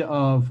kind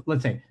of,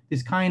 let's say,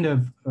 this kind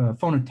of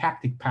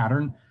phonotactic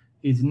pattern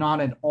is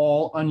not at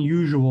all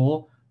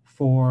unusual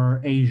for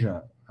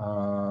Asia.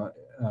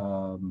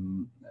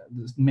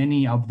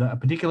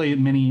 Particularly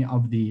many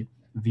of the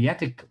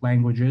Vietic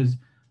languages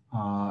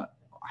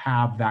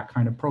have that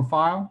kind of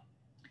profile.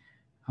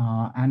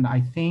 And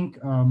I think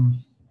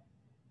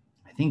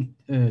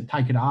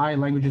Tai-Kadai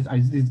languages,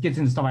 it gets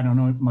into stuff I don't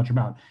know much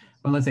about,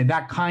 but let's say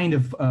that kind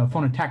of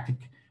phonotactic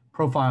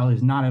profile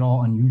is not at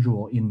all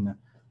unusual in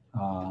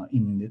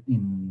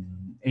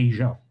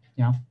Asia.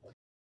 Yeah.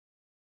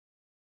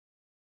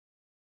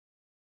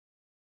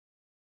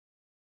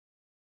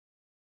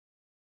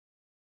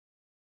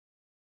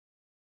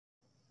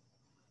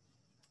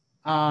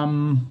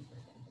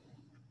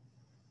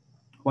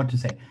 What to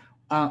say?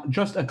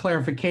 Just a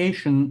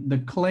clarification, the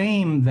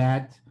claim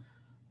that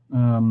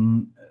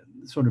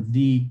sort of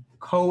the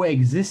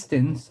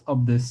coexistence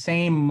of the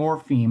same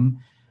morpheme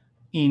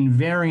in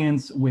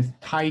variance with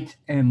tight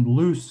and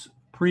loose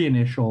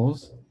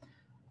pre-initials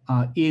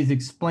is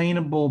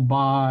explainable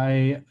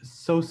by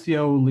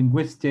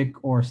sociolinguistic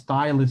or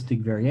stylistic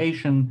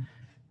variation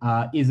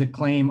is a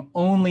claim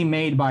only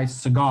made by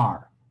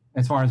Cigar,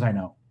 as far as I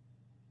know.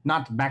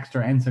 Not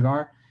Baxter and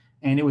Cigar,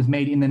 and it was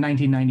made in the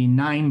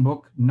 1999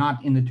 book,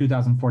 not in the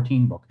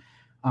 2014 book.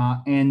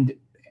 And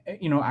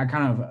I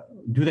kind of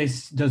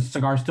does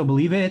Cigar still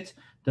believe it?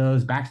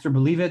 Does Baxter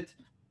believe it?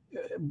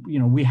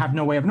 We have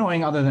no way of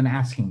knowing other than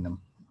asking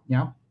them.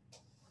 Yeah.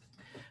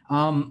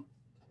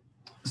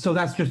 So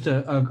that's just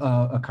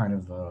a kind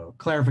of a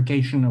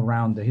clarification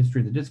around the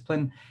history of the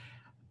discipline.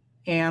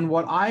 And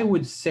what I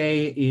would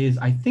say is,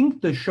 I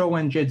think the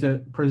Showen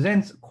Jezi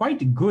presents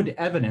quite good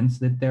evidence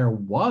that there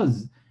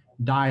was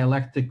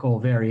dialectical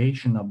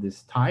variation of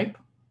this type.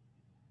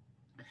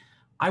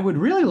 I would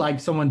really like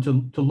someone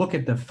to look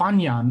at the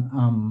Fangyan,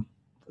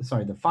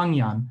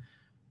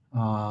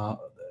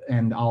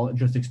 and I'll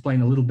just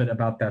explain a little bit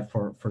about that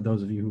for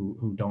those of you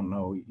who don't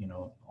know,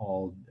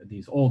 all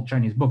these old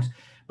Chinese books.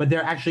 But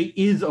there actually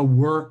is a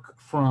work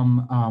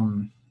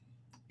from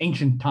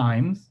ancient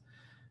times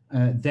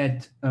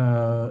that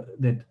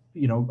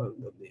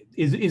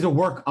is a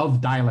work of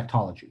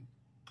dialectology,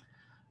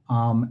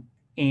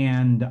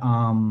 and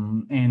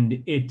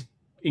it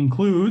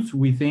includes,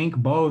 we think,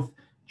 both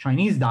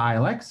Chinese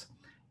dialects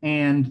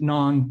and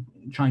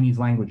non-Chinese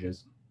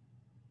languages.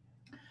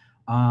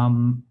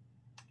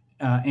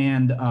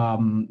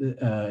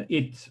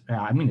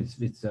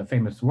 It's a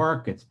famous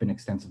work. It's been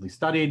extensively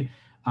studied,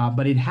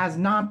 but it has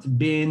not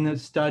been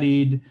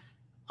studied,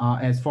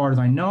 as far as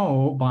I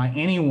know, by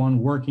anyone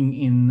working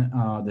in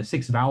the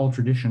six vowel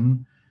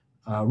tradition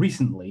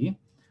recently.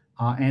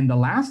 And the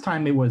last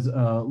time it was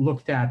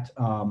looked at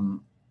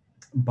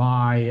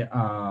by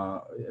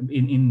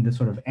in the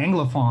sort of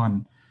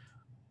Anglophone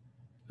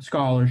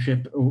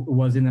scholarship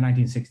was in the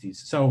 1960s.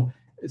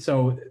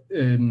 So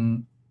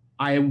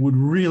I would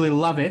really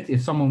love it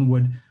if someone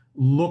would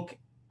look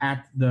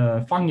at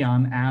the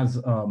Fangyan as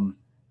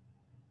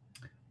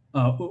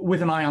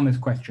with an eye on this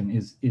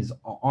question: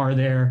 are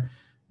there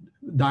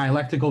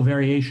dialectical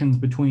variations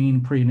between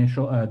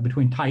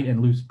between tight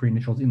and loose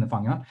pre-initials in the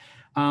Fangyan?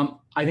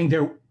 I think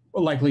there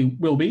likely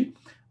will be,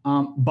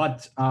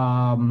 but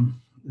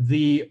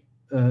the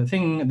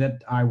thing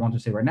that I want to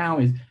say right now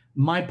is,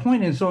 my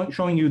point in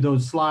showing you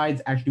those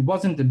slides actually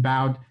wasn't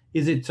about,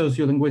 is it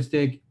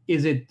sociolinguistic,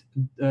 is it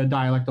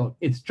dialectal?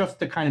 It's just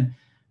to kind of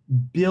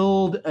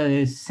build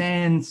a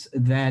sense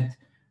that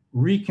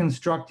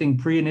reconstructing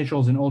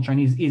pre-initials in Old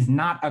Chinese is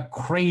not a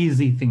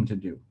crazy thing to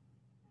do.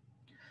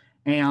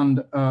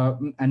 And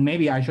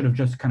maybe I should have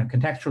just kind of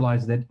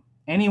contextualized that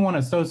anyone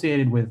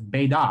associated with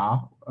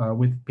Beida,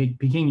 with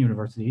Peking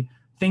University,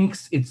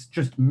 thinks it's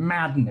just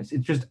madness.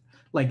 It's just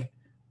like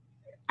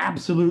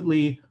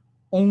absolutely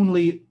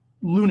only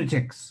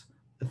lunatics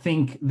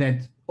think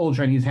that Old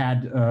Chinese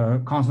had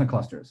consonant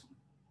clusters.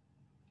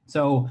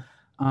 So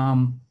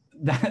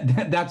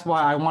that's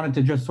why I wanted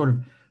to just sort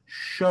of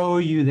show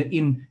you that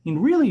in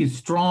really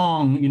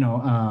strong,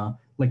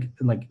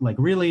 like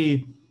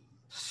really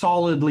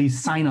solidly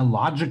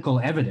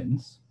sinological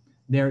evidence,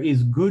 there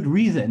is good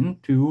reason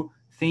to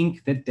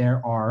think that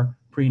there are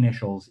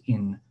pre-initials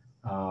in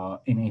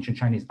ancient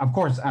Chinese. Of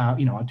course,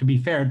 to be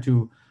fair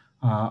to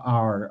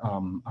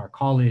our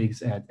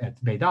colleagues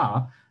at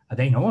Beida,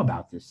 they know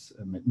about this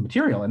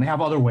material and they have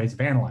other ways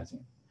of analyzing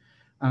it.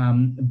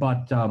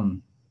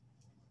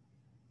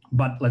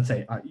 But let's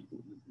say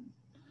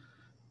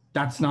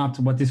that's not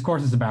what this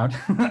course is about.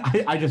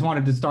 I just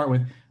wanted to start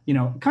with,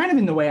 kind of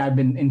in the way I've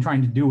been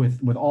trying to do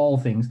with all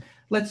things.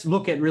 Let's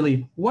look at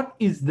really what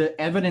is the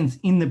evidence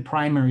in the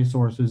primary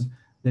sources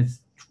that's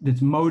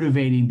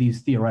motivating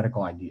these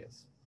theoretical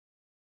ideas.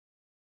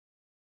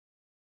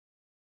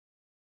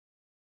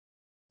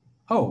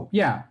 Oh,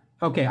 yeah.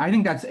 Okay, I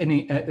think that's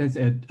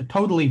a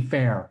totally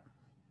fair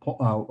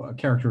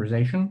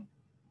characterization.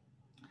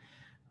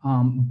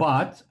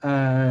 But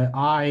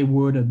I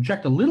would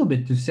object a little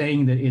bit to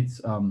saying that it's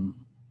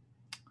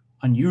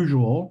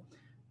unusual,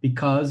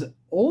 because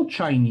Old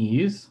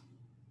Chinese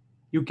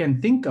you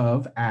can think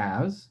of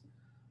as,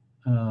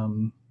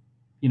 and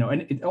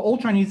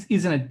Old Chinese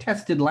isn't a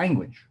tested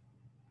language.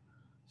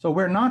 So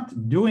we're not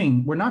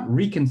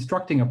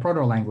reconstructing a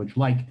proto-language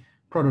like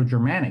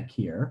Proto-Germanic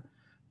here.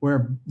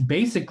 We're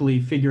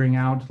basically figuring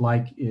out,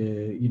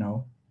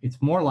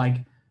 it's more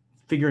like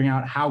figuring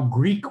out how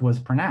Greek was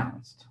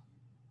pronounced.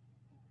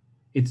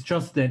 It's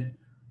just that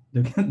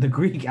the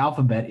Greek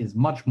alphabet is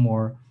much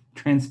more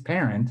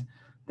transparent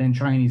than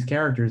Chinese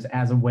characters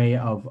as a way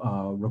of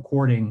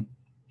recording,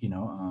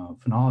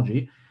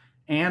 phonology.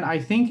 And I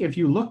think if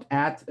you look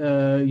at,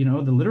 the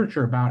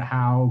literature about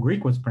how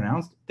Greek was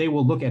pronounced, they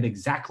will look at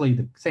exactly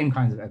the same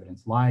kinds of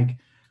evidence, like,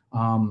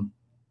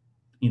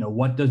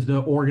 what does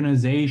the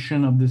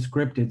organization of the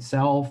script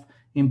itself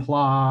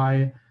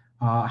imply?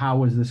 How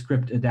was the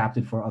script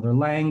adapted for other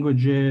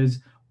languages?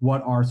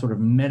 What are sort of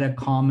meta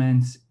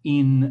comments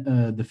in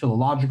the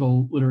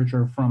philological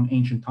literature from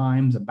ancient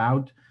times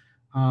about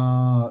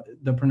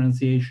the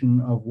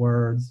pronunciation of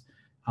words?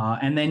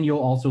 And then you'll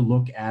also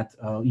look at,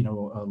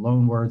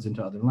 loan words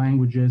into other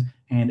languages,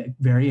 and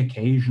very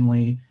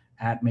occasionally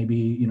at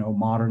maybe,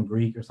 modern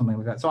Greek or something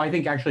like that. So I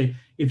think actually,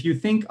 if you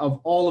think of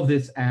all of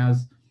this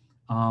as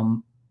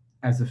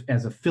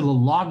a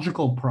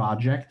philological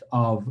project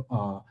of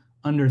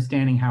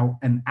understanding how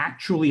an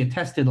actually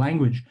attested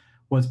language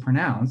was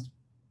pronounced,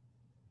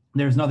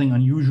 there's nothing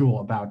unusual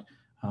about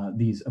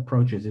these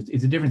approaches.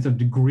 It's a difference of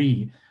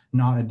degree,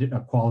 not a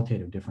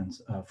qualitative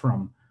difference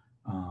from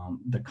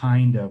the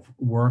kind of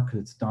work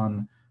that's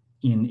done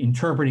in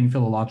interpreting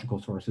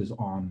philological sources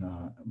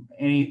on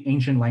any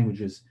ancient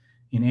languages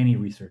in any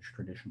research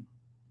tradition.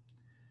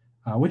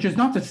 Which is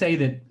not to say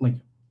that, like,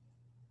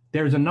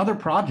 there's another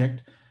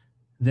project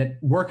that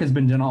work has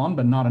been done on,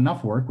 but not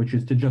enough work, which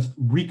is to just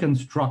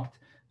reconstruct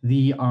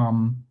the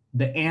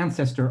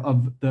ancestor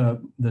of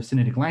the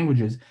Sinitic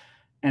languages,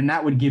 and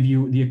that would give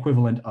you the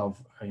equivalent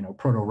of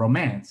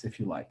Proto-Romance, if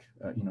you like.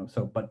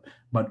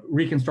 But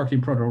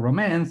reconstructing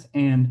Proto-Romance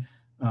and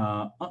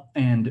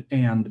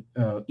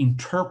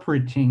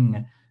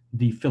interpreting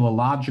the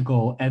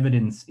philological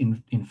evidence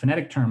in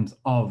phonetic terms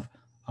of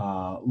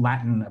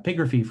Latin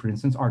epigraphy, for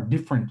instance, are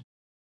different.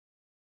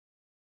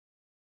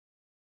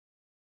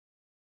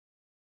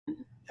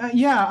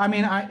 Yeah, I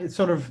mean,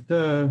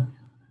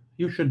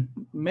 you should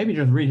maybe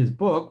just read his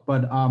book,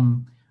 but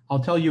I'll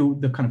tell you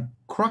the kind of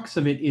crux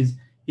of it is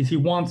he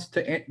wants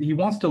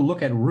to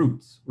look at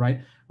roots,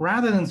 right?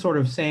 Rather than sort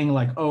of saying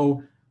like,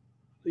 oh,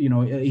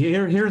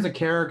 here's a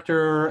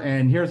character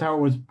and here's how it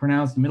was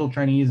pronounced in Middle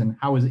Chinese and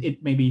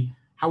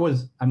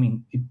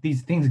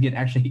these things get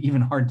actually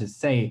even hard to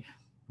say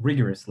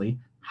rigorously.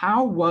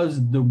 How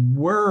was the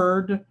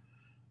word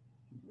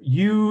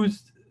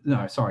used?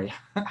 No, sorry.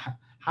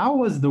 How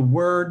was the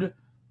word,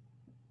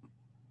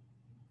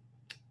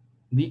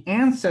 the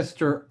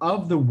ancestor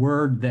of the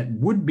word that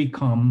would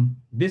become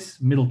this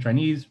Middle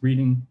Chinese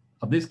reading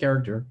of this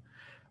character,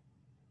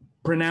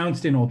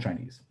 pronounced in Old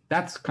Chinese?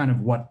 That's kind of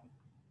what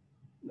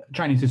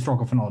Chinese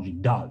historical phonology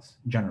does,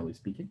 generally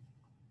speaking.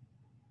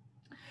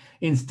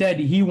 Instead,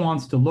 he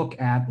wants to look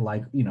at,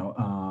 like,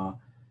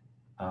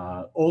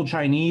 Old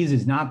Chinese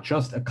is not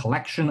just a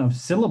collection of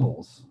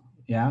syllables,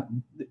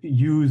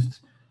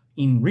 used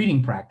in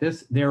reading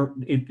practice.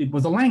 It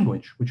was a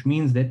language, which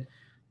means that,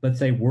 let's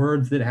say,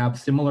 words that have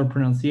similar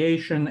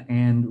pronunciation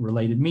and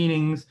related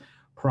meanings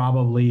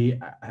probably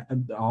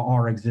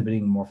are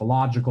exhibiting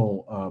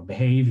morphological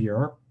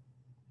behavior.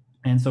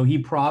 And so he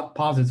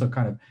posits a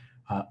kind of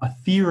a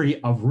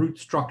theory of root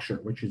structure,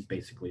 which is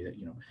basically that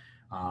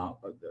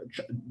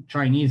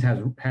Chinese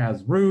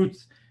has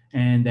roots,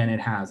 and then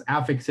it has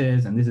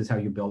affixes, and this is how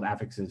you build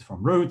affixes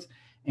from roots.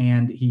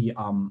 And he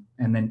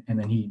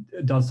then he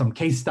does some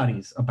case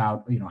studies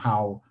about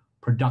how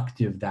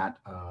productive that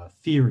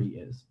theory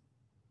is.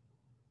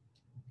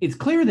 It's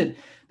clear that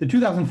the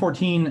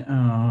 2014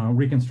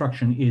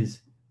 reconstruction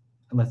is,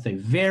 let's say,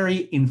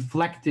 very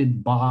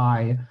inflected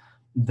by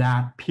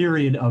that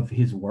period of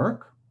his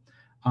work,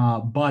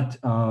 but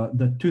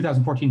the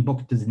 2014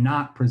 book does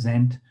not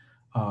present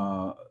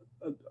a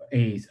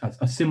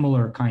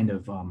similar kind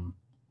of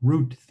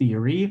root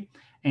theory.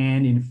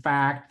 And in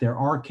fact, there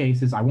are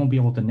cases, I won't be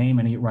able to name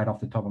any right off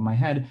the top of my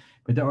head,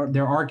 but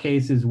there are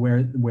cases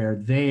where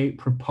they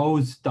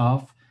propose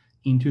stuff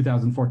in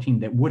 2014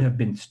 that would have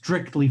been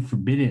strictly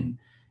forbidden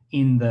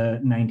in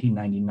the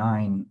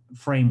 1999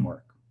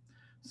 framework.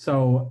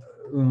 So,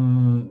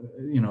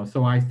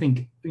 so I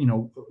think,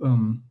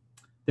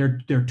 there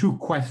are two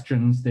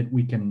questions that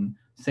we can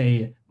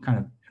say kind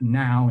of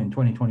now in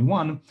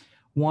 2021.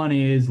 One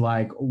is,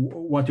 like,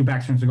 what do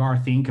Baxter and Cigar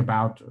think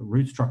about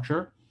root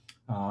structure?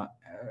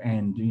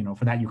 And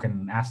for that you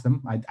can ask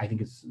them. I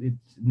think it's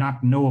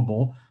not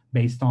knowable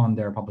based on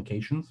their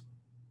publications.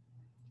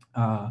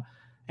 And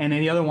then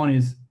the other one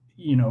is,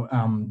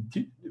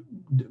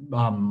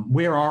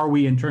 where are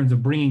we in terms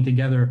of bringing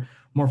together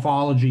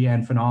morphology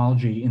and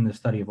phonology in the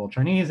study of Old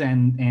Chinese?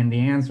 And the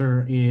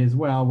answer is,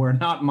 well, we're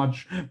not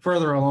much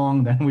further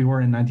along than we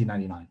were in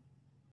 1999.